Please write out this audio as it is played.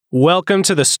Welcome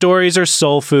to the Stories Are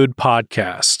Soul Food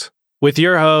podcast with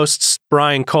your hosts,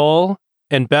 Brian Cole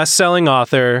and best-selling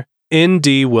author,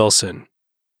 N.D. Wilson.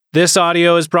 This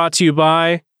audio is brought to you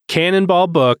by Cannonball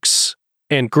Books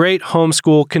and Great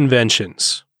Homeschool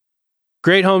Conventions.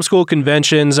 Great Homeschool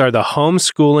Conventions are the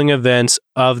homeschooling events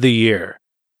of the year,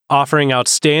 offering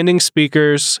outstanding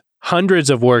speakers, hundreds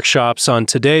of workshops on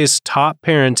today's top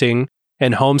parenting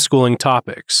and homeschooling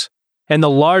topics, and the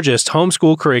largest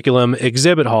homeschool curriculum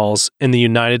exhibit halls in the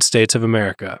United States of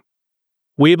America.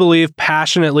 We believe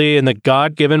passionately in the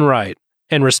God-given right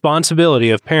and responsibility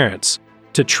of parents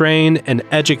to train and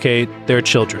educate their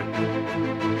children.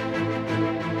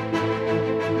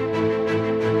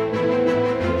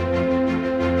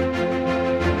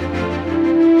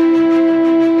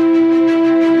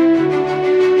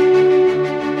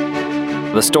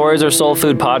 The Stories Are Soul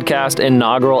Food podcast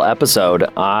inaugural episode.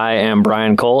 I am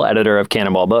Brian Cole, editor of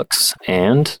Cannonball Books,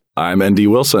 and I'm N.D.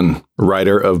 Wilson,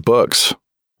 writer of books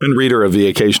and reader of the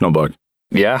occasional book.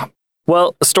 Yeah.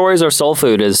 Well, Stories Are Soul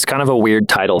Food is kind of a weird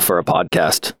title for a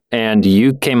podcast, and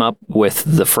you came up with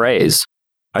the phrase.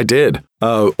 I did.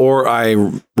 Or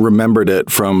I remembered it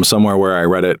from somewhere where I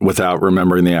read it without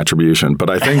remembering the attribution. But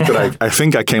I think that I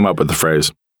think I came up with the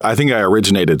phrase. I think I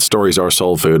originated Stories Are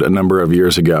Soul Food a number of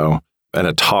years ago at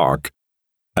a talk,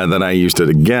 and then I used it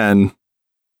again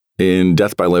in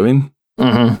Death by Living,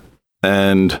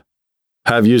 and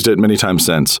have used it many times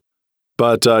since.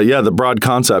 But the broad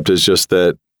concept is just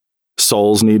that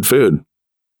souls need food.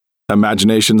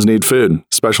 Imaginations need food,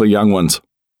 especially young ones.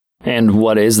 And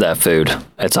what is that food?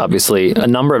 It's obviously a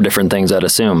number of different things, I'd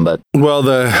assume, but... Well,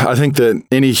 I think that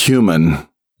any human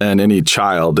and any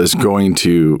child is going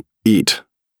to eat.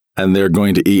 And they're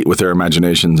going to eat with their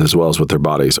imaginations as well as with their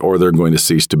bodies, or they're going to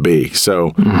cease to be.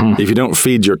 So if you don't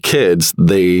feed your kids,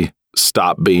 they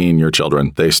stop being your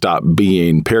children. They stop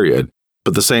being, period.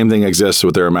 But the same thing exists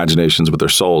with their imaginations, with their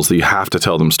souls. You have to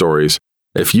tell them stories.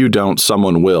 If you don't,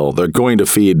 someone will. They're going to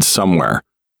feed somewhere.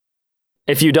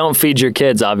 If you don't feed your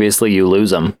kids, obviously you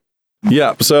lose them.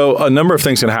 Yeah. So a number of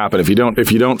things can happen if you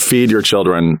don't feed your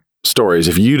children stories.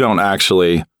 If you don't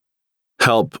actually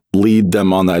help lead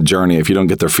them on that journey, if you don't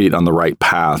get their feet on the right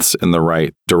paths in the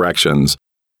right directions,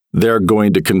 they're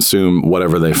going to consume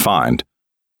whatever they find.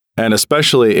 And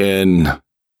especially in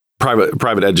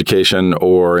private education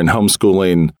or in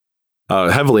homeschooling,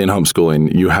 heavily in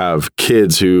homeschooling, you have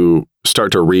kids who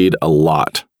start to read a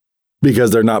lot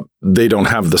because they don't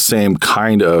have the same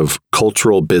kind of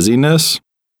cultural busyness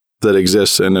that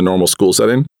exists in a normal school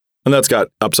setting. And that's got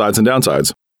upsides and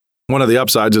downsides. One of the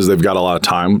upsides is they've got a lot of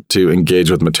time to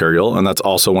engage with material, and that's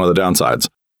also one of the downsides.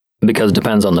 Because it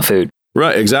depends on the food.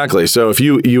 Right, exactly. So if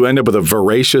you end up with a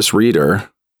voracious reader,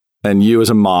 and you as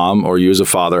a mom or you as a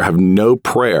father have no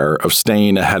prayer of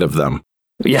staying ahead of them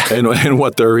in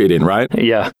what they're reading, right?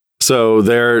 Yeah. So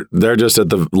they're just at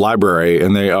the library,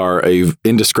 and they are a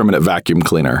indiscriminate vacuum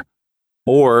cleaner.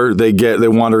 Or they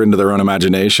wander into their own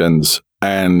imaginations,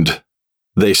 and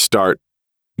they start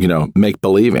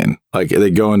make-believing. Like they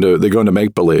go into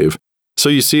make-believe. So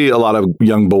you see a lot of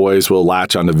young boys will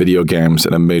latch onto video games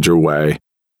in a major way.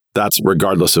 That's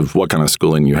regardless of what kind of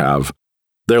schooling you have.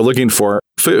 They're looking for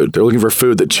food. They're looking for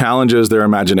food that challenges their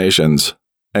imaginations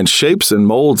and shapes and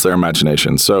molds their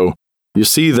imaginations. So you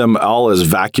see them all as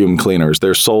vacuum cleaners.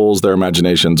 Their souls, their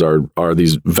imaginations are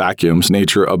these vacuums.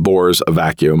 Nature abhors a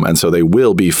vacuum, and so they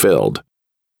will be filled.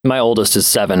 My oldest is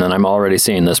 7, and I'm already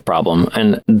seeing this problem.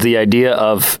 And the idea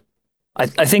of, I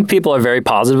think people are very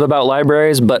positive about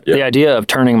libraries, but the idea of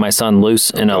turning my son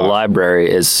loose in a library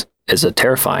is a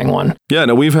terrifying one. Yeah,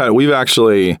 no, we've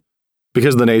actually,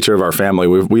 because of the nature of our family,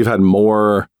 we've had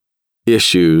more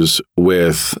issues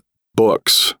with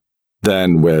books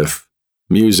than with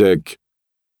music,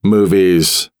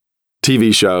 movies,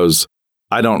 TV shows.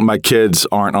 My kids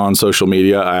aren't on social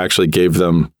media. I actually gave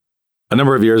them, a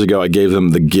number of years ago, I gave them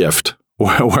the gift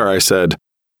where I said,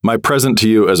 my present to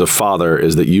you as a father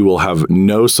is that you will have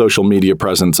no social media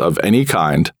presence of any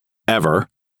kind ever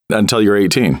until you're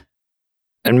 18.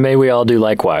 And may we all do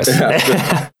likewise.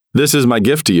 This is my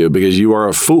gift to you because you are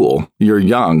a fool. You're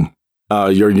young.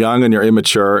 You're young and you're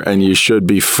immature, and you should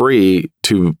be free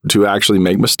to actually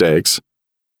make mistakes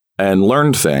and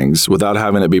learn things without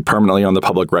having it be permanently on the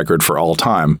public record for all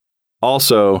time.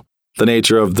 Also, the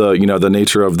nature of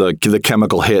the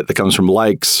chemical hit that comes from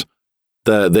likes,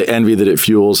 the envy that it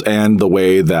fuels, and the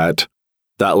way that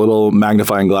little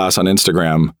magnifying glass on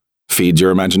Instagram feeds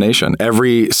your imagination.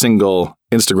 Every single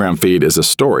Instagram feed is a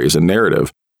story, is a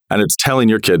narrative, and it's telling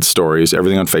your kids stories.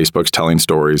 Everything on Facebook's telling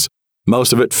stories.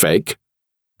 Most of it fake,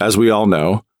 as we all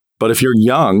know. But if you're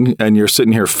young and you're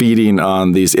sitting here feeding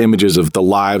on these images of the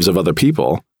lives of other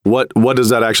people, what does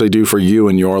that actually do for you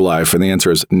in your life? And the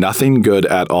answer is nothing good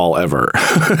at all ever.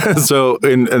 So,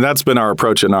 and that's been our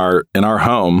approach in our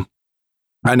home.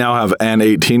 I now have an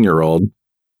 18-year-old.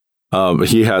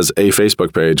 He has a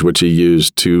Facebook page, which he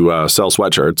used to sell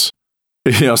sweatshirts.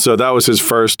 So that was his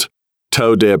first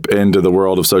toe dip into the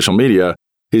world of social media.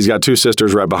 He's got two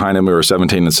sisters right behind him who are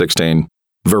 17 and 16,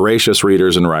 voracious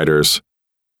readers and writers.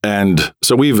 And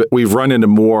so we've run into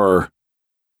more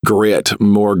grit,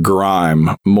 more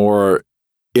grime, more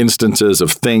instances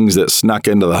of things that snuck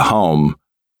into the home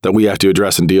that we have to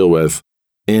address and deal with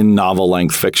in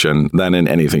novel-length fiction than in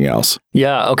anything else.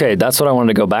 Yeah, okay, that's what I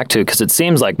wanted to go back to, because it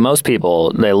seems like most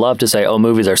people, they love to say, oh,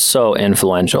 movies are so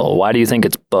influential. Why do you think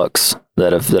it's books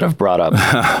that have brought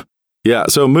up? Yeah,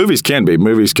 so movies can be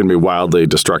wildly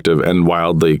destructive and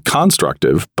wildly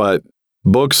constructive, but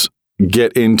books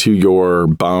get into your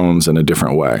bones in a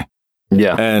different way.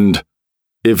 Yeah. And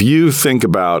if you think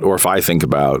about, or if I think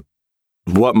about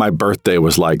what my birthday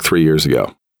was like 3 years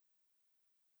ago,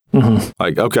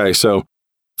 like, okay, so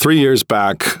 3 years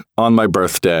back on my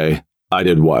birthday, I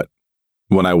did what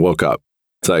when I woke up?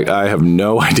 It's like, I have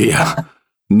no idea.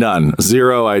 None.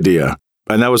 Zero idea.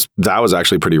 And that was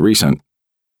actually pretty recent.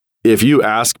 If you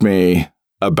ask me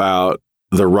about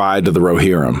the ride to the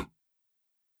Rohirrim,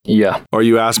 yeah, or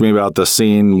you ask me about the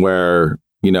scene where,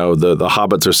 the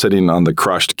hobbits are sitting on the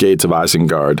crushed gates of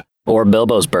Isengard, or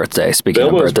Bilbo's birthday. Speaking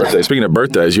of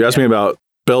birthdays, you asked me about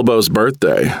Bilbo's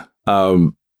birthday.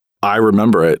 I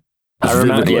remember it. I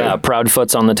remember, vividly.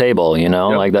 Proudfoot's on the table,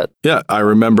 like that. Yeah, I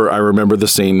remember the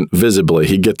scene visibly.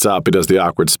 He gets up, he does the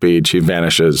awkward speech, he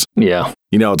vanishes. Yeah.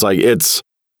 It's like,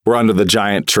 we're under the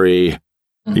giant tree.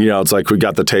 It's like we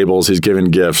got the tables, he's giving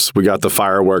gifts. We got the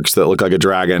fireworks that look like a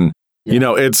dragon.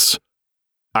 Yeah.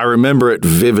 I remember it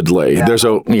vividly. Yeah.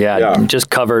 There's just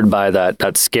covered by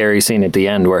that scary scene at the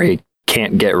end where he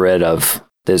can't get rid of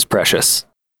his precious.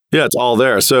 Yeah, it's all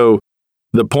there. So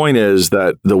the point is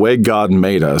that the way God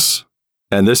made us,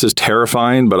 and this is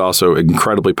terrifying, but also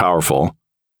incredibly powerful.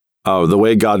 The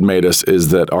way God made us is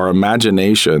that our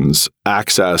imaginations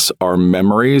access our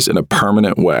memories in a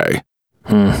permanent way,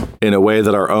 in a way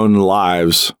that our own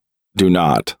lives do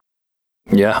not.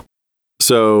 Yeah.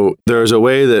 So there's a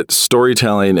way that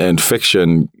storytelling and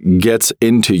fiction gets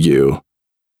into you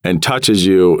and touches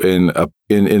you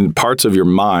in parts of your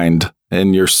mind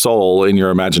and your soul, in your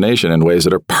imagination, in ways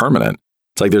that are permanent.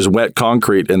 It's like there's wet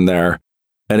concrete in there,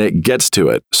 and it gets to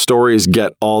it. Stories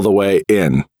get all the way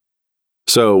in.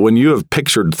 So when you have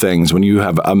pictured things, when you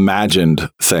have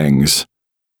imagined things,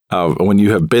 when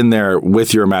you have been there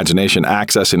with your imagination,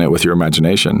 accessing it with your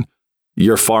imagination,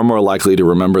 you're far more likely to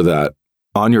remember that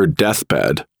on your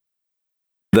deathbed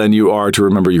than you are to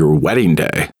remember your wedding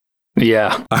day.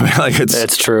 Yeah. I mean,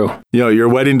 it's true. Your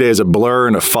wedding day is a blur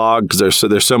and a fog because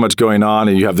there's so much going on,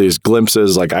 and you have these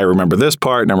glimpses, like, I remember this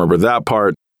part and I remember that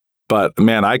part. But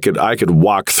man, I could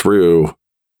walk through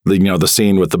the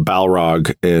scene with the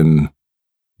Balrog in,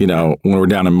 when we're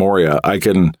down in Moria. I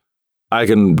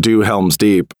can do Helm's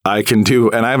Deep.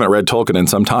 And I haven't read Tolkien in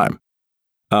some time.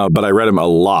 But I read him a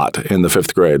lot in the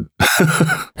 5th grade.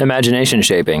 Imagination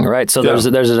shaping, right? So there's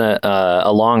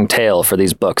a long tail for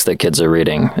these books that kids are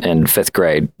reading in 5th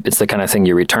grade. It's the kind of thing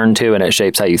you return to, and it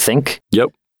shapes how you think. Yep.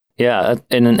 Yeah,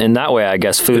 and in that way, I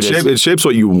guess it shapes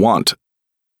what you want.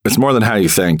 It's more than how you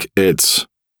think. It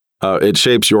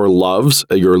shapes your loves,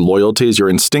 your loyalties, your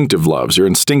instinctive loves, your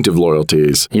instinctive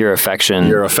loyalties, your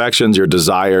affections, your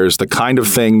desires, the kind of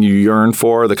thing you yearn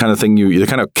for, the kind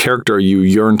of character you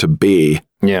yearn to be.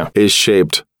 Yeah, is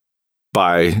shaped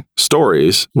by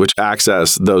stories which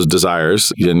access those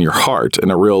desires in your heart,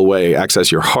 in a real way,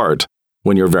 access your heart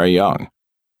when you're very young.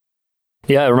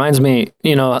 Yeah, it reminds me,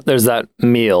 there's that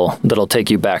meal that'll take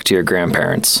you back to your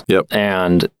grandparents. Yep.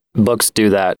 And books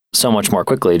do that so much more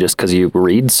quickly just because you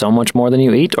read so much more than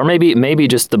you eat. Or maybe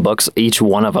just the books, each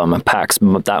one of them packs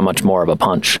that much more of a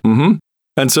punch. Mm-hmm.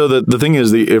 And so the thing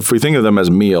is, if we think of them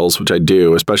as meals, which I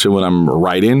do, especially when I'm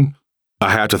writing, I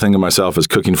have to think of myself as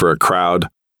cooking for a crowd.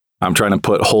 I'm trying to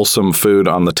put wholesome food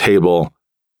on the table,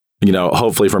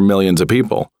 hopefully for millions of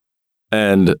people.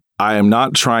 And I am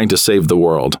not trying to save the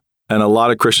world. And a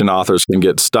lot of Christian authors can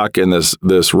get stuck in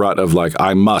this rut of like,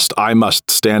 I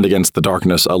must stand against the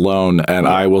darkness alone and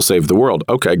I will save the world.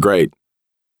 Okay, great.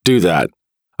 Do that.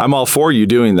 I'm all for you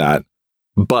doing that,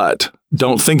 but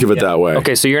don't think of it that way.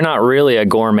 Okay, so you're not really a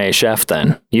gourmet chef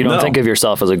then. You don't think of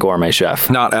yourself as a gourmet chef.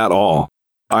 Not at all.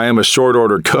 I am a short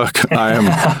order cook. I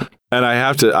am, and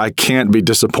I can't be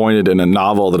disappointed in a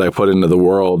novel that I put into the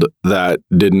world that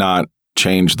did not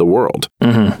change the world.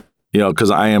 Mm-hmm. Because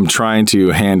I am trying to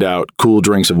hand out cool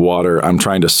drinks of water. I'm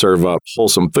trying to serve up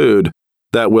wholesome food.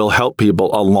 that will help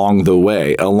people along the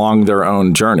way, along their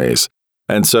own journeys.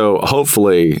 And so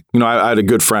hopefully, I had a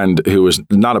good friend who was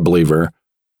not a believer,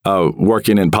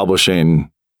 working in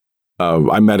publishing.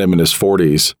 I met him in his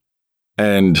 40s,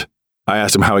 and I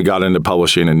asked him how he got into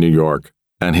publishing in New York.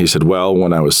 And he said, well,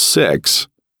 when I was 6,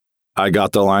 I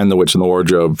got The Lion, the Witch, and the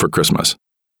Wardrobe for Christmas.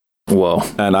 Whoa.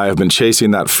 And I have been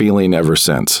chasing that feeling ever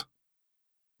since.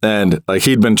 And like,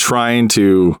 he'd been trying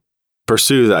to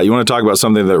pursue that. You want to talk about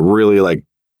something that really like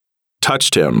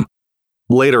touched him.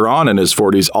 Later on in his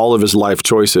 40s, all of his life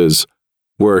choices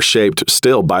were shaped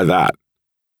still by that.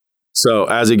 So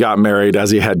as he got married,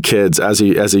 as he had kids, as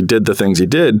he did the things he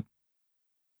did,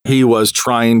 he was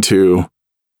trying to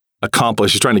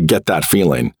accomplish, he's trying to get that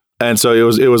feeling. And so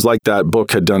it was like that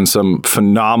book had done some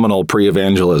phenomenal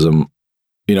pre-evangelism,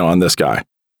 on this guy.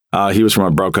 He was from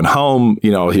a broken home,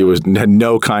 he had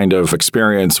no kind of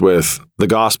experience with the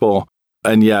gospel,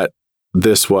 and yet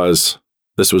this was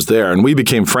there. And we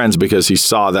became friends because he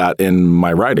saw that in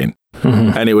my writing.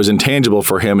 Mm-hmm. And it was intangible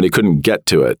for him and he couldn't get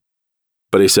to it.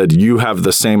 But he said, you have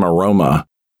the same aroma,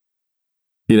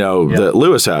 that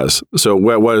Lewis has. So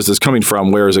what is this coming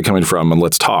from? Where is it coming from? And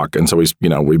let's talk. And so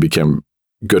we became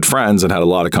good friends and had a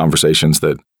lot of conversations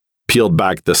that peeled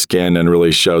back the skin and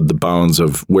really showed the bones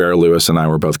of where Lewis and I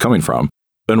were both coming from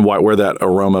and where that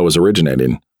aroma was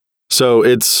originating. So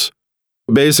it's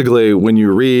basically when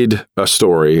you read a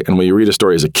story and when you read a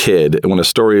story as a kid, and when a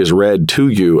story is read to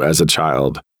you as a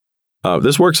child,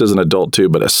 this works as an adult too,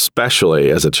 but especially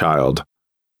as a child,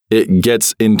 it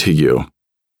gets into you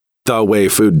the way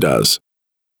food does.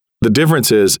 The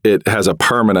difference is it has a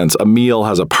permanence. A meal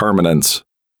has a permanence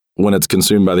when it's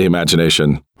consumed by the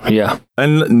imagination. Yeah.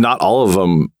 And not all of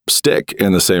them stick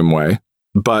in the same way,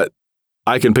 but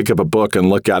I can pick up a book and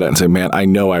look at it and say, man, I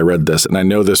know I read this and I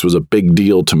know this was a big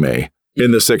deal to me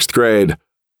in the 6th grade.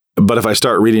 But if I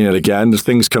start reading it again,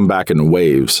 things come back in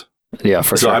waves. Yeah,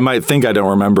 for sure. So I might think I don't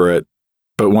remember it,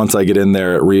 but once I get in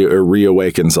there, it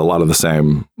reawakens a lot of the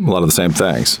same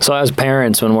things. So as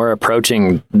parents, when we're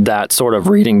approaching that sort of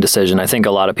reading decision, I think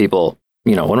a lot of people,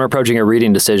 when we're approaching a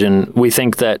reading decision, we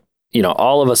think that,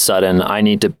 all of a sudden I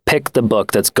need to pick the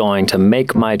book that's going to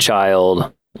make my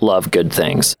child love good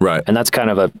things. Right. And that's kind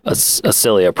of a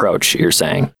silly approach, you're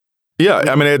saying. Yeah.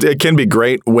 I mean, it can be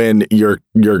great when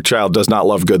your child does not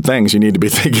love good things. You need to be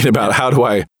thinking about how do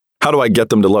I get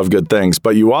them to love good things?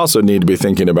 But you also need to be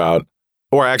thinking about,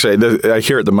 or actually, I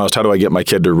hear it the most, how do I get my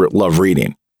kid to love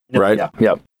reading? Right? Yeah.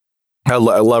 Yep. I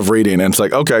love reading. And it's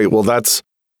like, okay, well, that's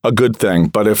a good thing.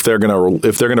 But if they're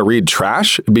gonna read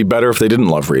trash, it'd be better if they didn't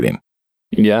love reading.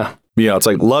 Yeah. It's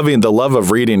like the love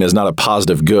of reading is not a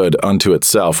positive good unto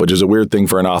itself, which is a weird thing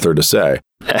for an author to say.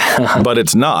 But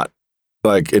it's not.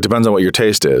 Like, it depends on what your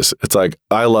taste is. It's like,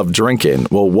 I love drinking.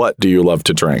 Well, what do you love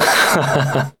to drink?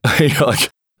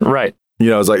 Right.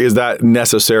 It's like, is that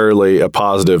necessarily a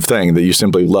positive thing that you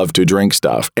simply love to drink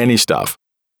stuff, any stuff?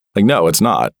 Like, no, it's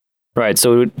not. Right.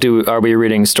 So are we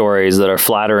reading stories that are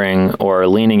flattering or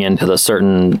leaning into the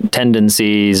certain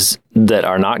tendencies that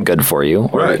are not good for you,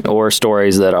 or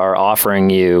stories that are offering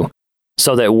you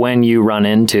so that when you run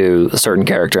into a certain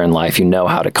character in life, you know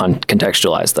how to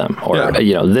contextualize them? Or,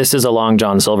 this is a Long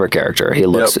John Silver character. He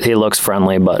looks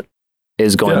friendly, but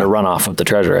is going to run off with the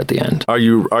treasure at the end. Are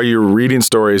you reading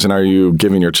stories and are you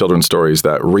giving your children stories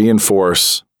that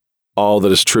reinforce all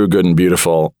that is true, good, and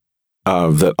beautiful,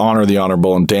 that honor the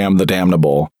honorable and damn the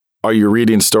damnable? Are you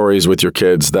reading stories with your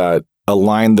kids that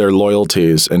align their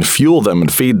loyalties and fuel them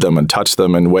and feed them and touch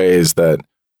them in ways that,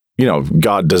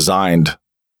 God designed,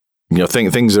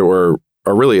 things that are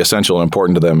really essential and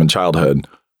important to them in childhood?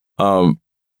 Then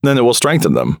it will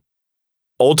strengthen them.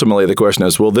 Ultimately, the question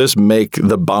is, will this make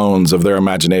the bones of their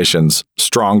imaginations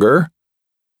stronger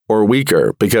or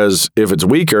weaker? Because if it's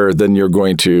weaker, then you're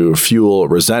going to fuel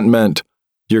resentment.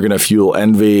 You're going to fuel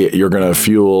envy. You're going to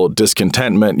fuel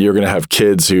discontentment. You're going to have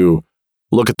kids who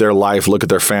look at their life, look at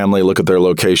their family, look at their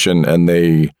location, and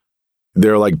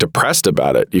they're like depressed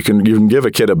about it. You can give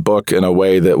a kid a book in a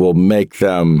way that will make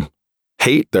them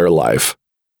hate their life,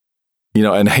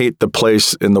 and hate the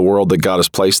place in the world that God has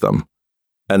placed them.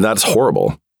 And that's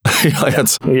horrible.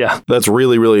 That's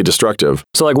really, really destructive.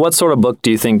 So like, what sort of book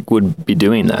do you think would be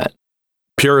doing that?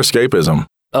 Pure escapism.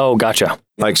 Oh, gotcha.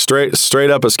 Like straight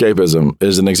up escapism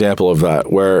is an example of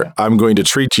that, where I'm going to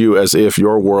treat you as if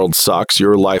your world sucks,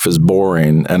 your life is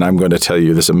boring, and I'm going to tell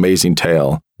you this amazing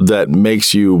tale that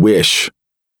makes you wish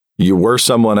you were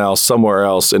someone else, somewhere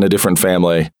else in a different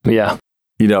family. Yeah.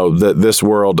 That this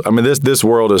world, this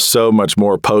world is so much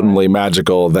more potently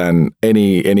magical than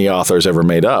any author's ever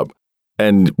made up.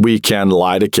 And we can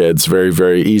lie to kids very,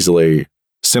 very easily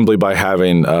simply by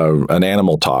having an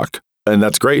animal talk. And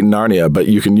that's great in Narnia, but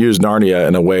you can use Narnia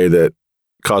in a way that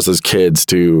causes kids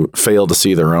to fail to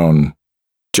see their own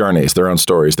journeys, their own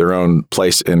stories, their own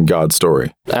place in God's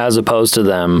story. As opposed to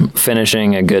them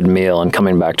finishing a good meal and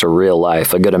coming back to real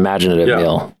life, a good imaginative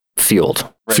meal, fueled.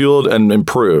 Right. Fueled and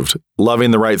improved,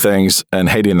 loving the right things and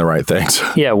hating the right things.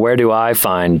 Yeah, where do I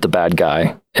find the bad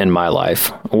guy in my life?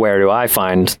 Where do I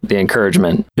find the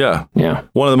encouragement? Yeah. Yeah.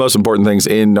 One of the most important things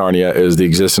in Narnia is the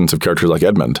existence of characters like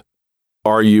Edmund.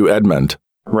 Are you Edmund?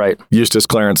 Right. Eustace,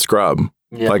 Clarence, Scrub.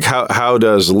 Yeah. Like, how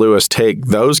does Lewis take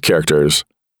those characters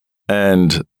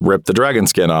and rip the dragon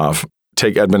skin off,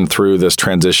 take Edmund through this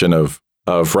transition of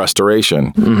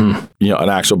restoration, an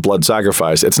actual blood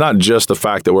sacrifice? It's not just the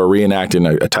fact that we're reenacting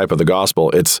a type of the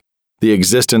gospel. It's the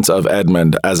existence of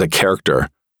Edmund as a character,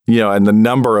 and the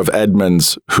number of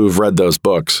Edmunds who've read those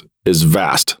books is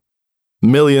vast.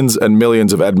 Millions and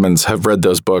millions of Edmunds have read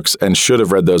those books and should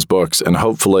have read those books, and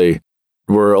hopefully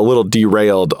were a little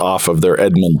derailed off of their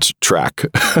Edmund track.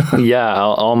 Yeah,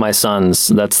 all my sons,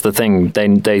 that's the thing.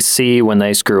 They see when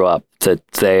they screw up that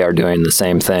they are doing the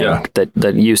same thing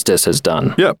that Eustace has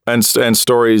done. Yeah, and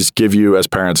stories give you, as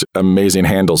parents, amazing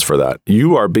handles for that.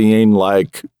 You are being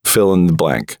like fill in the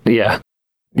blank. Yeah.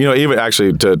 Even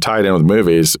actually to tie it in with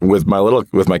movies, with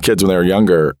my kids when they were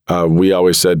younger, we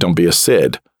always said, don't be a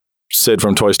Sid. Sid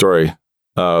from Toy Story,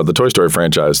 the Toy Story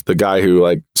franchise, the guy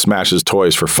who smashes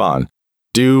toys for fun.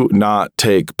 Do not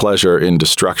take pleasure in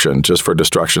destruction just for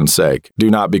destruction's sake. Do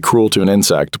not be cruel to an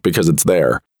insect because it's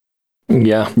there.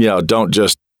 Yeah. Don't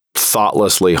just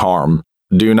thoughtlessly harm.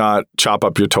 Do not chop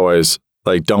up your toys.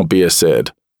 Don't be a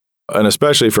Sid. And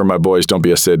especially for my boys, don't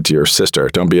be a Sid to your sister.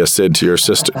 Don't be a Sid to your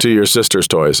sister, to your sister's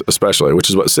toys, especially, which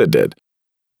is what Sid did.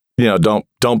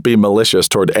 Don't be malicious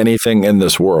toward anything in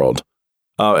this world.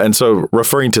 And so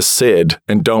referring to Sid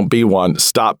and don't be one,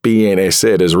 stop being a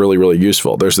Sid is really, really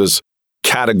useful. There's this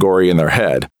category in their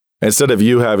head. Instead of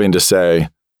you having to say,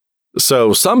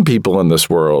 so some people in this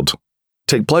world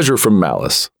take pleasure from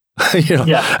malice,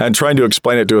 and trying to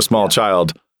explain it to a small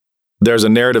child, there's a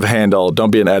narrative handle. Don't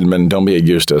be an Edmund. Don't be a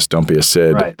Eustace. Don't be a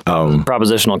Sid. Right.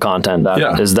 Propositional content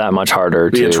that is that much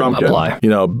harder to apply.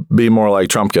 Be more like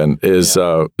Trumpkin is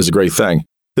a great thing.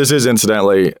 This is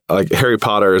incidentally, Harry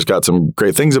Potter has got some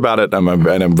great things about it, and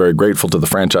I'm very grateful to the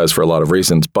franchise for a lot of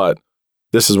reasons, but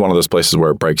this is one of those places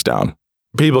where it breaks down.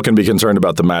 People can be concerned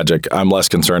about the magic. I'm less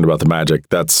concerned about the magic.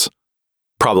 That's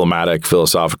problematic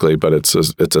philosophically, but it's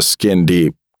a skin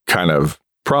deep kind of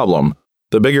problem.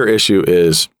 The bigger issue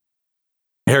is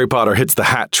Harry Potter hits the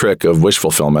hat trick of wish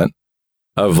fulfillment,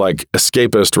 of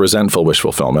escapist, resentful wish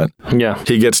fulfillment. Yeah.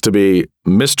 He gets to be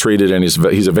mistreated and he's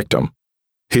a victim.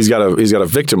 He's got a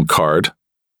victim card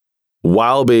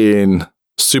while being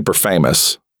super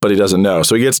famous, but he doesn't know.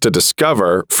 So he gets to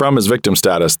discover from his victim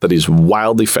status that he's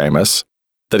wildly famous,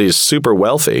 that he's super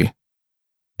wealthy,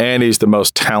 and he's the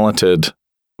most talented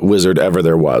wizard ever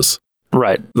there was.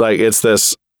 Right. It's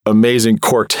this amazing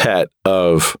quartet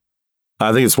of,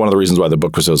 I think it's one of the reasons why the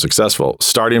book was so successful,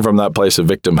 starting from that place of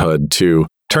victimhood to,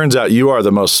 turns out you are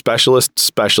the most specialist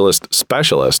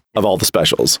of all the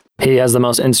specials. He has the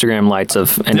most Instagram lights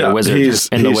of any wizard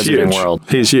in the wizarding world.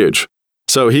 He's huge.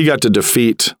 So he got to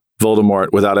defeat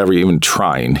Voldemort without ever even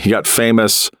trying. He got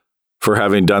famous for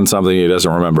having done something he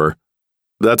doesn't remember.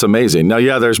 That's amazing.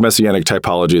 Now, there's messianic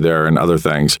typology there and other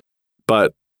things,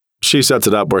 but she sets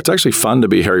it up where it's actually fun to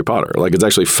be Harry Potter. It's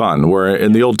actually fun, where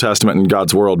in the Old Testament in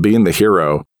God's world, being the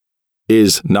hero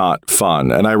is not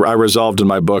fun. And I resolved in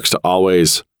my books to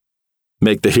always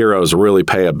make the heroes really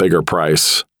pay a bigger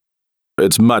price.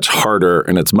 It's much harder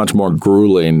and it's much more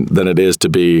grueling than it is to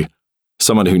be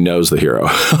someone who knows the hero.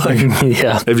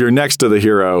 If you're next to the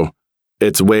hero,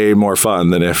 it's way more fun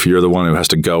than if you're the one who has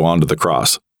to go onto the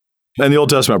cross. And the Old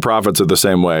Testament prophets are the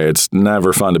same way. It's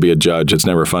never fun to be a judge. It's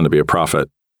never fun to be a prophet.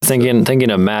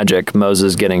 Thinking of magic,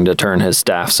 Moses getting to turn his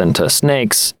staffs into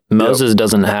snakes. Moses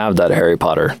doesn't have that Harry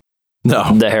Potter.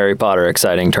 No. The Harry Potter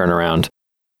exciting turnaround.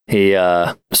 He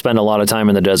spent a lot of time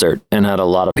in the desert and had a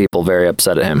lot of people very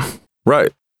upset at him.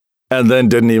 Right. And then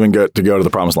didn't even get to go to the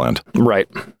promised land. Right.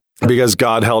 Because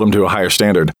God held him to a higher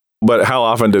standard. But how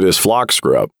often did his flock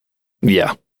screw up?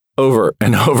 Yeah. Over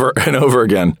and over and over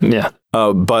again. Yeah.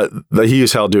 But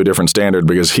he's held to a different standard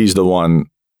because he's the one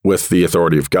with the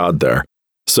authority of God there.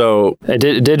 So it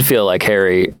did feel like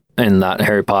Harry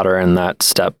Potter in that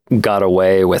step got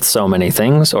away with so many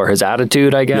things, or his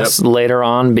attitude, I guess, later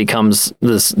on becomes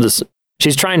this.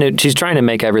 She's trying to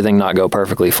make everything not go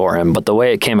perfectly for him, but the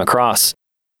way it came across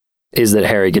is that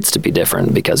Harry gets to be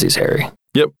different because he's Harry.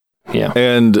 Yep. Yeah.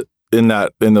 And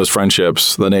in those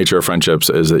friendships, the nature of friendships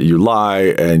is that you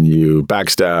lie and you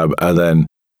backstab and then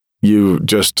you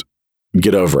just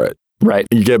get over it. Right.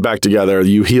 You get back together,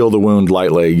 you heal the wound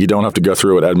lightly. You don't have to go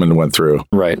through what Edmund went through.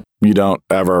 Right. You don't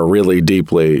ever really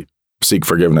deeply seek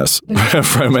forgiveness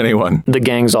from anyone. The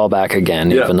gang's all back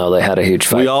again, even though they had a huge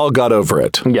fight. We all got over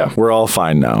it. Yeah. We're all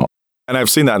fine now. And I've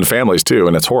seen that in families too,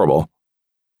 and it's horrible.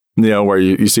 Where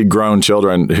you see grown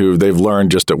children who they've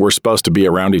learned just that we're supposed to be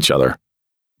around each other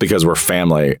because we're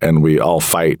family and we all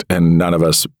fight and none of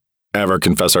us ever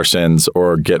confess our sins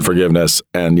or get forgiveness,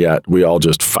 and yet we all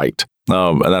just fight.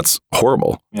 And that's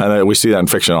horrible. Yeah. And we see that in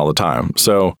fiction all the time.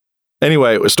 So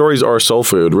anyway, stories are soul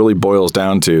food really boils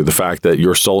down to the fact that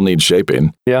your soul needs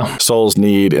shaping. Yeah. Souls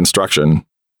need instruction.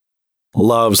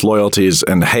 Loves, loyalties,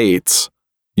 and hates,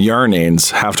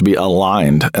 yearnings have to be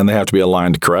aligned, and they have to be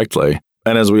aligned correctly.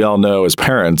 And as we all know as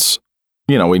parents,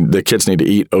 the kids need to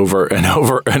eat over and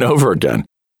over and over again.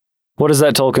 What is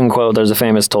that Tolkien quote? There's a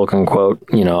famous Tolkien quote,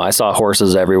 I saw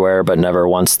horses everywhere, but never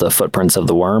once the footprints of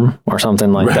the worm or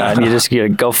something like that. You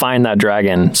go find that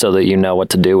dragon so that you know what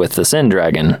to do with the sin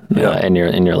dragon in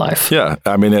your life. Yeah.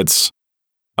 I mean,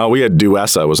 we had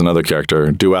Duessa was another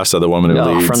character. Duessa, the woman who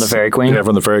leads. From the Fairy Queen? Yeah,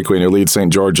 from the Fairy Queen who leads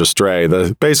St. George astray.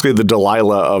 Basically the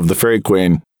Delilah of the Fairy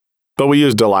Queen. But we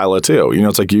use Delilah too.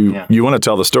 It's like you want to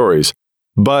tell the stories.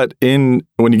 But when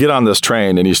you get on this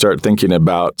train and you start thinking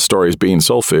about stories being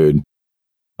soul food,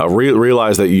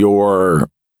 realize that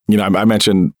I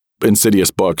mentioned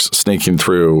insidious books sneaking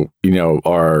through,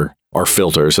 our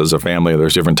filters as a family.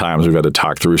 There's different times we've had to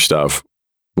talk through stuff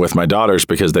with my daughters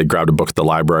because they grabbed a book at the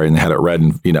library and they had it read.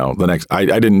 And, the next, I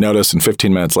didn't notice. And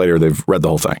 15 minutes later, they've read the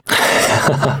whole thing.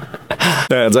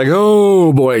 And it's like,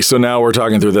 oh boy. So now we're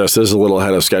talking through this. This is a little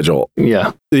ahead of schedule.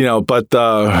 Yeah. But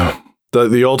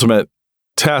the ultimate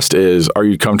test is, are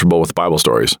you comfortable with Bible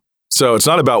stories? So it's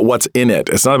not about what's in it.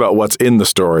 It's not about what's in the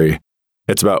story.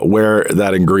 It's about where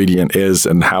that ingredient is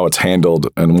and how it's handled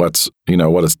and what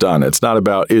it's done. It's not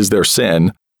about, is there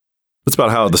sin? It's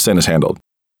about how the sin is handled.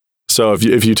 So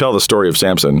if you tell the story of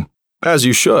Samson, as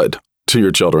you should to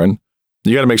your children,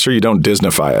 you got to make sure you don't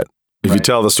Disneyfy it. If you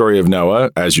tell the story of Noah,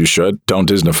 as you should, don't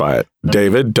Disneyfy it.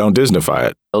 David, don't Disneyfy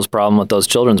it. Those problem with those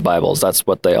children's Bibles, that's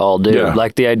what they all do. Yeah.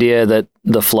 Like the idea that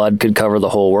the flood could cover the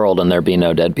whole world and there be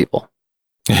no dead people.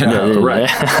 Yeah,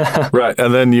 right. Right.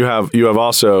 And then you have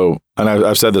also, and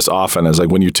I've said this often, is like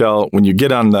when you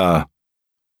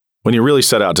really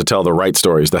set out to tell the right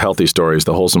stories, the healthy stories,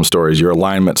 the wholesome stories, your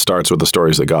alignment starts with the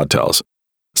stories that God tells.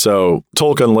 So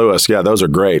Tolkien, Lewis, those are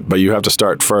great, but you have to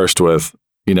start first with,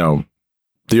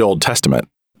 the Old Testament.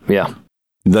 Yeah.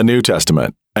 The New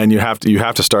Testament. And you have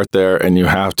to start there and you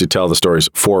have to tell the stories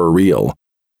for real.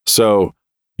 So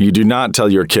you do not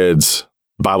tell your kids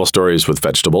Bible stories with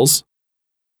vegetables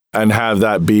and have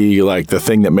that be like the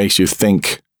thing that makes you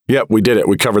think, yep, we did it.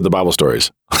 We covered the Bible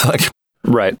stories.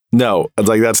 Right. No, it's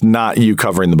like that's not you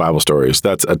covering the Bible stories.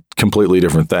 That's a completely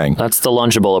different thing. That's the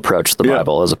Lunchable approach to the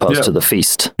Bible as opposed to the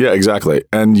feast. Yeah, exactly.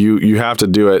 And you have to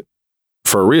do it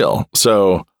for real.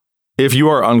 So if you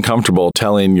are uncomfortable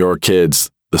telling your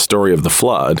kids the story of the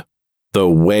flood, the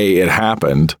way it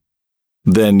happened,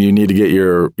 then you need to get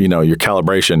your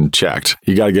calibration checked.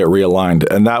 You got to get realigned,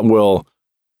 and that will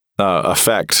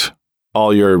affect all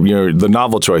the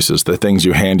novel choices, the things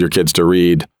you hand your kids to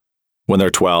read when they're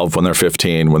 12, when they're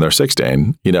 15, when they're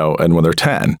 16, and when they're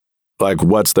 10. Like,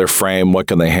 what's their frame? What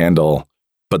can they handle?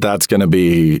 But that's going to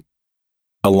be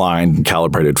aligned and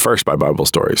calibrated first by Bible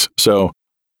stories. So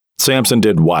Samson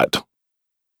did what?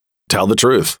 Tell the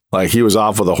truth. Like, he was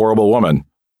off with a horrible woman.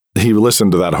 He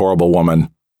listened to that horrible woman.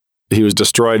 He was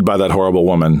destroyed by that horrible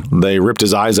woman. They ripped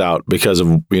his eyes out because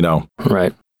of,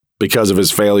 because of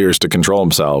his failures to control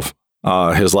himself,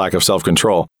 his lack of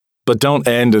self-control. But don't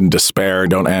end in despair.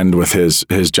 Don't end with his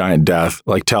giant death.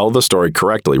 Like, tell the story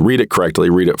correctly. Read it correctly.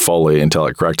 Read it fully and tell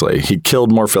it correctly. He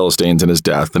killed more Philistines in his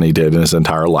death than he did in his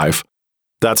entire life.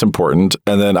 That's important.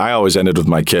 And then I always ended with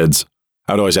my kids.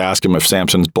 I would always ask him if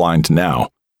Samson's blind now.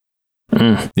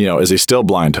 Is he still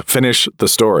blind? Finish the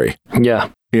story. Yeah.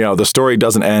 The story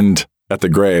doesn't end at the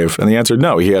grave. And the answer,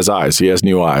 no, he has eyes. He has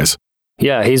new eyes.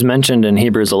 Yeah, he's mentioned in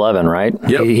Hebrews 11, right?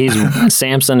 Yep.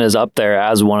 Samson is up there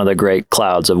as one of the great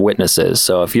clouds of witnesses.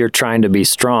 So if you're trying to be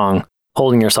strong,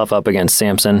 holding yourself up against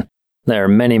Samson, there are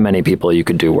many, many people you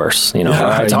could do worse.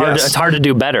 It's hard to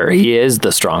do better. He is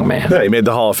the strong man. Yeah, he made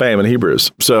the Hall of Fame in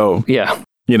Hebrews. So,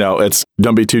 it's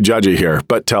don't be too judgy here,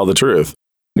 but tell the truth.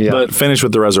 Yeah. But finish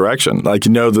with the resurrection.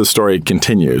 The story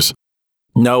continues.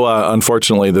 Noah,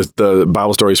 unfortunately, the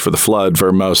Bible stories for the flood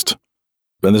for most,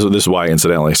 and this is why,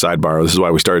 incidentally, sidebar, this is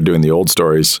why we started doing the old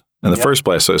stories in the first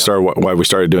place. So why we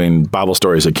started doing Bible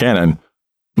stories at Canon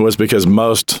was because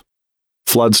most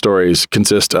flood stories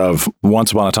consist of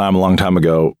once upon a time, a long time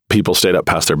ago, people stayed up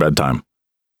past their bedtime.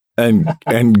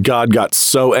 And God got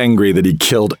so angry that he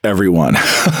killed everyone.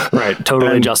 Right.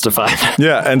 Totally justified.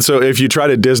 Yeah. And so if you try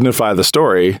to Disneyfy the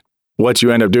story, what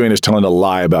you end up doing is telling a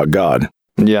lie about God.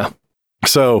 Yeah.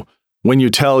 So when you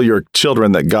tell your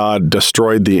children that God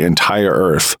destroyed the entire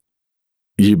earth,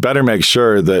 you better make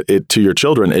sure that to your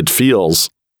children, it feels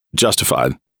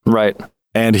justified. Right.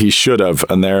 And he should have.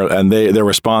 And their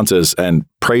response is, and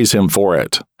praise him for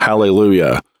it.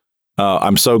 Hallelujah.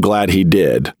 I'm so glad he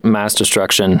did. Mass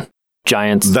destruction,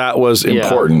 giants. That was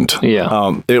important.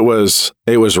 Yeah. It was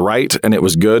right, and it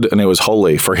was good, and it was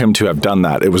holy for him to have done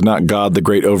that. It was not God, the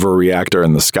great overreactor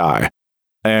in the sky.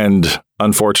 And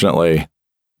unfortunately,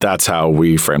 that's how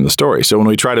we frame the story. So when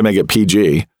we try to make it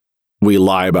PG, we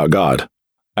lie about God.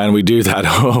 And we do that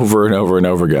over and over and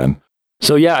over again.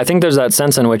 So yeah, I think there's that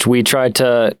sense in which we try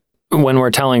to, when we're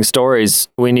telling stories,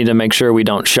 we need to make sure we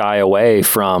don't shy away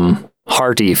from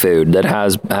hearty food that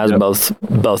has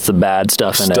both the bad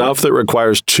stuff in it. Stuff that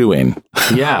requires chewing.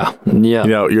 Yeah.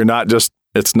 Yeah.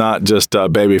 It's not just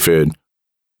baby food.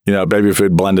 Baby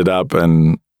food blended up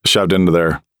and shoved into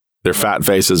their fat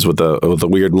faces with a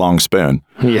weird long spoon.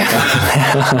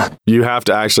 Yeah. You have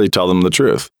to actually tell them the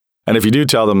truth. And if you do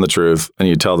tell them the truth and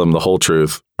you tell them the whole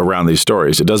truth around these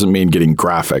stories, it doesn't mean getting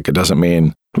graphic. It doesn't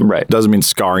mean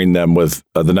scarring them with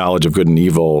the knowledge of good and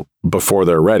evil before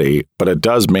they're ready, but it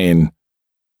does mean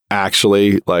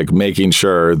actually like making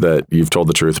sure that you've told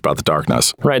the truth about the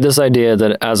darkness. Right. This idea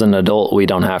that as an adult, we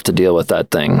don't have to deal with that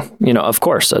thing. Of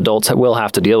course, adults will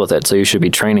have to deal with it. So you should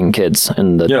be training kids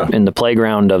in the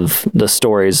playground of the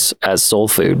stories as soul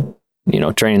food,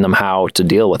 training them how to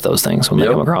deal with those things when they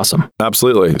come across them.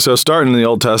 Absolutely. So starting in the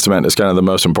Old Testament is kind of the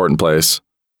most important place.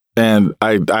 And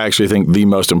I actually think the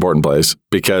most important place,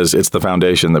 because it's the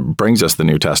foundation that brings us the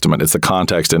New Testament. It's the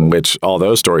context in which all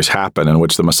those stories happen, in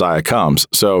which the Messiah comes.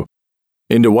 So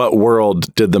into what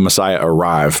world did the Messiah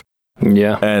arrive?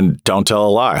 Yeah. And don't tell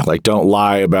a lie. Like, don't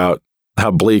lie about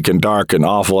how bleak and dark and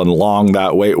awful and long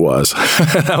that wait was.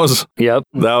 That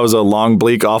was a long,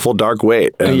 bleak, awful, dark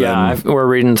wait. And we're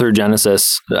reading through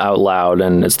Genesis out loud,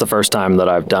 and it's the first time that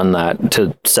I've done that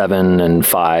to 7 and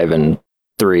 5 and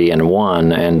 3 and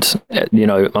 1. And,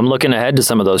 I'm looking ahead to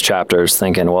some of those chapters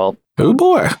thinking, well, oh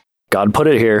boy, God put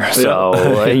it here. So,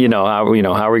 how are we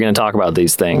going to talk about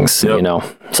these things, so.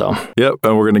 Yep.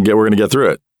 And we're going to get through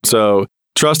it. So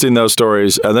trusting those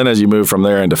stories. And then as you move from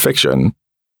there into fiction,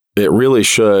 it really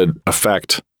should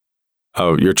affect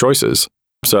your choices.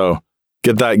 So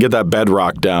get that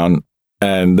bedrock down.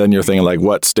 And then you're thinking like,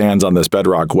 what stands on this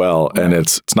bedrock well? And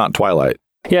it's not Twilight.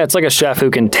 Yeah, it's like a chef who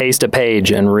can taste a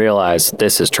page and realize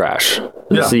this is trash.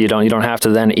 Yeah. So you don't have to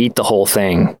then eat the whole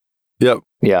thing. Yep.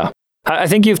 Yeah. I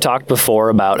think you've talked before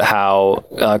about how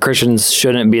Christians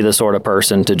shouldn't be the sort of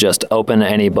person to just open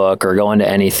any book or go into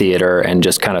any theater and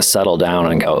just kind of settle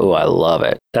down and go, "Oh, I love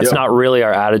it." That's not really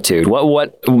our attitude.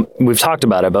 What we've talked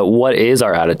about it, but what is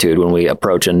our attitude when we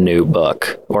approach a new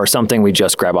book or something we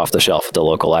just grab off the shelf at the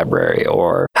local library?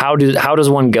 Or how does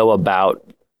one go about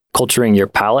culturing your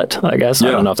palate, I guess?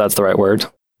 I don't know if that's the right word.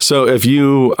 So if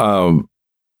you,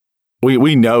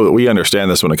 we understand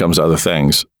this when it comes to other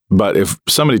things, but if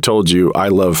somebody told you, I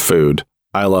love food,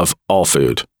 I love all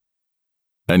food,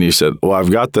 and you said, well,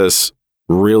 I've got this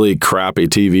really crappy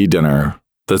TV dinner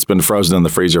that's been frozen in the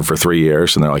freezer for 3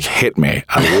 years, and they're like, hit me,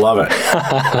 I love it.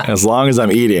 As long as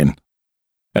I'm eating,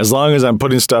 as long as I'm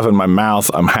putting stuff in my mouth,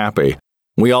 I'm happy.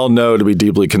 We all know to be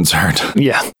deeply concerned.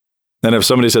 Yeah. And if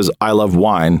somebody says, I love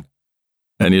wine,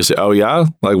 and you say, oh yeah?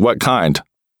 Like what kind?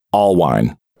 All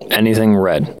wine. Anything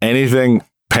red. Anything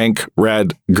pink,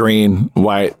 red, green,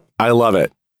 white. I love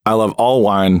it. I love all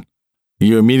wine.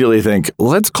 You immediately think,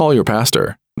 let's call your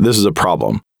pastor. This is a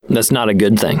problem. That's not a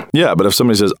good thing. Yeah, but if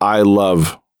somebody says, I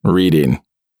love reading,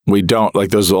 we don't, like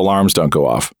those alarms don't go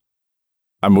off.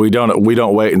 I mean, we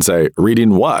don't wait and say,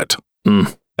 reading what?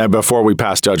 And before we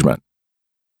pass judgment.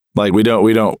 Like we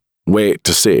don't wait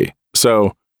to see.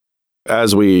 So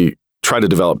as we try to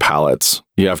develop palates,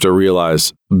 you have to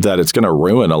realize that it's going to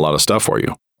ruin a lot of stuff for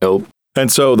you. Nope. And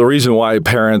so the reason why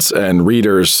parents and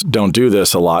readers don't do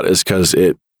this a lot is because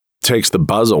it takes the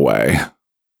buzz away,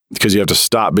 because you have to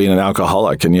stop being an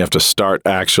alcoholic and you have to start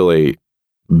actually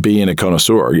being a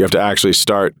connoisseur. You have to actually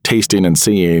start tasting and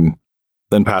seeing,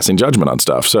 then passing judgment on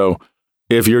stuff. So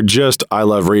if you're just, I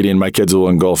love reading, my kids will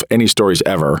engulf any stories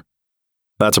ever,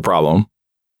 that's a problem.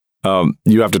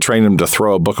 You have to train them to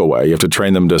throw a book away. You have to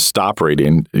train them to stop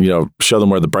reading, show them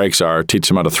where the breaks are, teach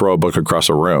them how to throw a book across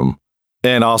a room,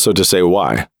 and also to say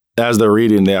why. As they're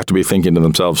reading, they have to be thinking to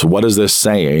themselves, what is this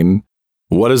saying?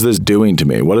 What is this doing to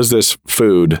me? What is this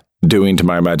food doing to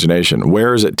my imagination?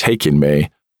 Where is it taking me?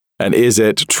 And is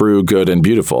it true, good, and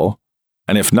beautiful?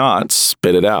 And if not,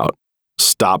 spit it out.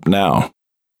 Stop now.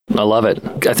 I love it.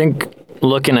 I think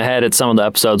looking ahead at some of the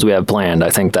episodes we have planned, I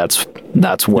think that's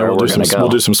where we're going to go. We'll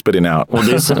do some spitting out.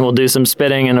 We'll do some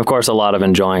spitting, and of course a lot of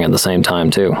enjoying at the same time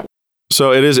too.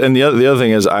 So it is, and the other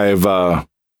thing is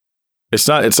it's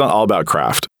not all about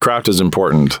craft. Craft is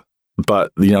important,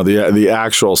 but the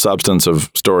actual substance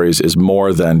of stories is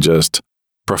more than just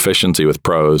proficiency with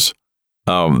prose.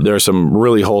 There's some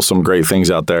really wholesome, great things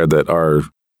out there that are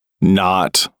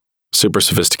not super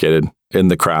sophisticated in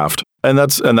the craft. And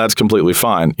that's completely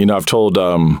fine. I've told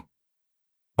a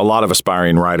lot of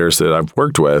aspiring writers that I've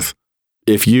worked with,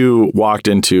 if you walked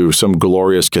into some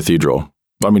glorious cathedral,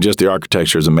 just the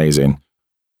architecture is amazing.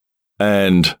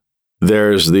 And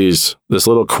there's this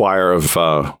little choir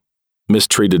of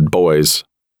mistreated boys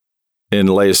in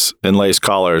lace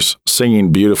collars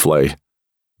singing beautifully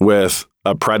with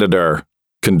a predator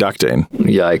conducting.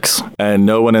 Yikes. And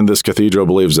no one in this cathedral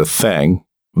believes a thing.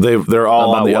 They're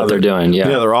all about on the what other, they're doing. Yeah,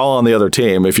 they're all on the other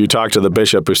team. If you talk to the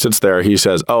bishop who sits there, he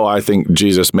says, "Oh, I think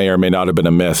Jesus may or may not have been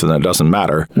a myth, and it doesn't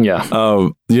matter." Yeah.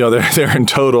 They're in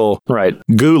total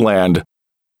goo land.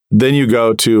 Then you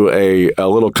go to a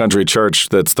little country church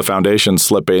that's the foundation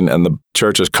slipping, and the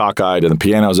church is cockeyed, and the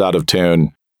piano's out of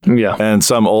tune. Yeah. And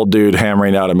some old dude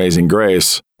hammering out Amazing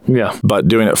Grace. Yeah. But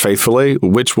doing it faithfully.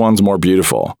 Which one's more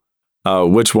beautiful?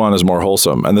 Which one is more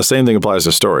wholesome? And the same thing applies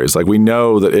to stories. Like, we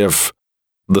know that if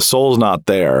the soul's not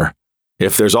there,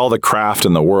 if there's all the craft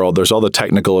in the world, there's all the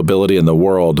technical ability in the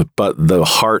world, but the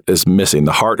heart is missing,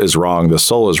 the heart is wrong, the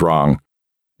soul is wrong,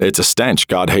 it's a stench.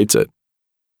 God hates it.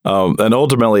 And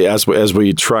ultimately, as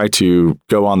we try to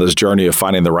go on this journey of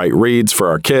finding the right reads for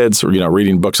our kids,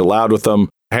 reading books aloud with them,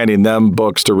 handing them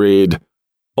books to read,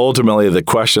 ultimately the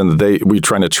question that we're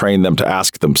trying to train them to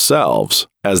ask themselves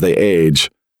as they age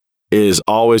is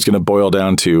always going to boil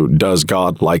down to, does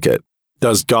God like it?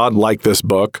 Does God like this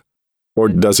book, or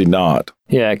does he not?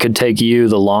 Yeah, it could take you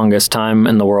the longest time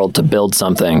in the world to build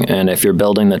something. And if you're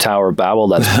building the Tower of Babel,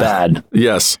 that's bad.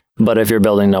 Yes. But if you're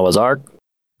building Noah's Ark,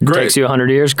 great. Takes you 100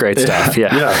 years, great stuff.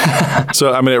 Yeah.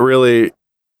 So,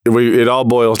 it all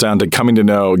boils down to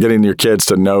getting your kids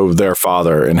to know their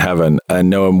Father in heaven and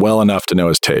know him well enough to know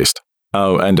his taste,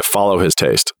 and to follow his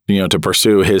taste, to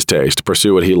pursue his taste, to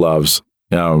pursue what he loves,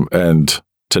 and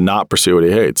to not pursue what he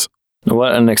hates.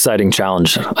 What an exciting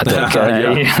challenge, I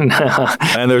think.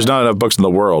 And there's not enough books in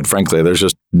the world, frankly. There's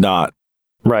just not.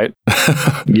 Right.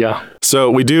 Yeah.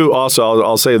 So we do also,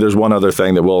 I'll say there's one other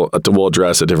thing that we'll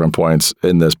address at different points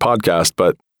in this podcast,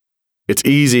 but it's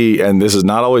easy, and this is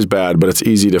not always bad, but it's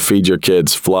easy to feed your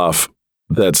kids fluff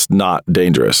that's not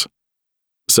dangerous.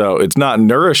 So it's not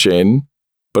nourishing,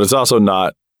 but it's also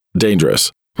not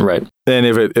dangerous. Right. And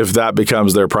if that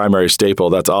becomes their primary staple,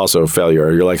 that's also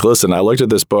failure. You're like, listen, I looked at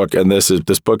this book, and this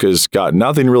book has got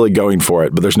nothing really going for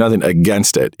it, but there's nothing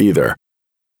against it either.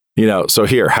 So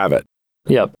here, have it.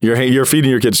 Yep. You're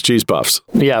feeding your kids cheese puffs.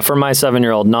 Yeah, for my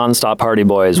 7-year-old, nonstop Hardy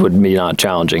Boys would be not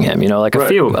challenging him.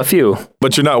 A few.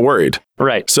 But you're not worried.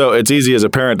 Right. So it's easy as a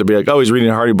parent to be like, oh, he's reading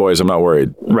Hardy Boys, I'm not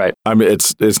worried. Right.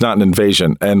 It's not an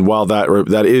invasion. And while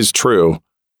that is true,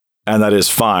 and that is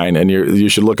fine, and you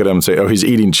should look at him and say, oh, he's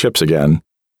eating chips again.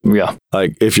 Yeah.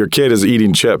 Like, if your kid is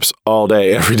eating chips all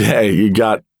day, every day,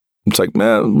 it's like,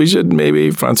 man, we should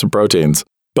maybe find some proteins.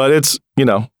 But it's,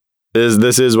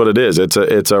 this is what it is.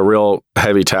 It's a real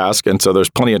heavy task. And so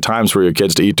there's plenty of times for your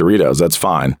kids to eat Doritos. That's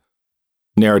fine.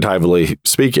 Narratively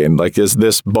speaking, like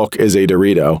this book is a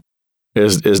Dorito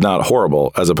is not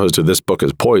horrible, as opposed to this book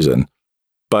is poison.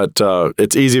 But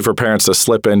it's easy for parents to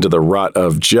slip into the rut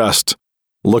of just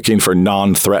looking for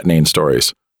non-threatening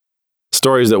stories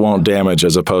that won't damage,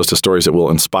 as opposed to stories that will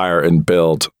inspire and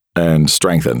build and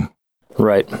strengthen.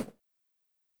 Right.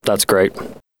 That's great.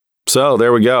 So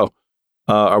there we go.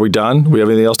 Are we done? We have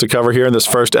anything else to cover here in this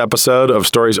first episode of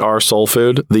Stories Are Soul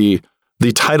Food? The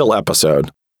title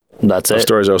episode. That's it.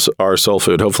 Stories Are Soul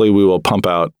Food. Hopefully we will pump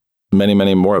out many,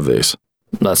 many more of these.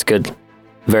 That's good.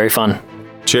 Very fun.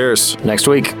 Cheers. Next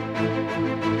week.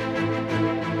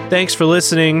 Thanks for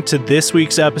listening to this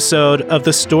week's episode of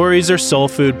the Stories Are Soul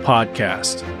Food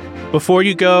podcast. Before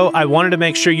you go, I wanted to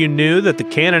make sure you knew that the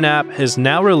Canon app is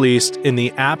now released in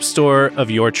the App Store of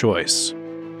your choice.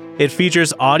 It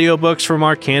features audiobooks from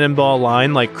our Cannonball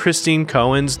line, like Christine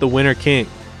Cohen's The Winter King.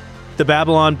 The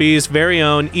Babylon Bee's very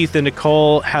own Ethan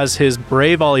Nicole has his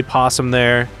Brave Ollie Possum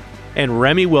there, and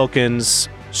Remy Wilkins'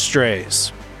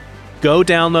 Strays. Go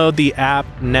download the app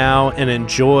now and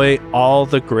enjoy all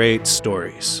the great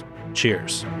stories.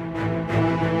 Cheers.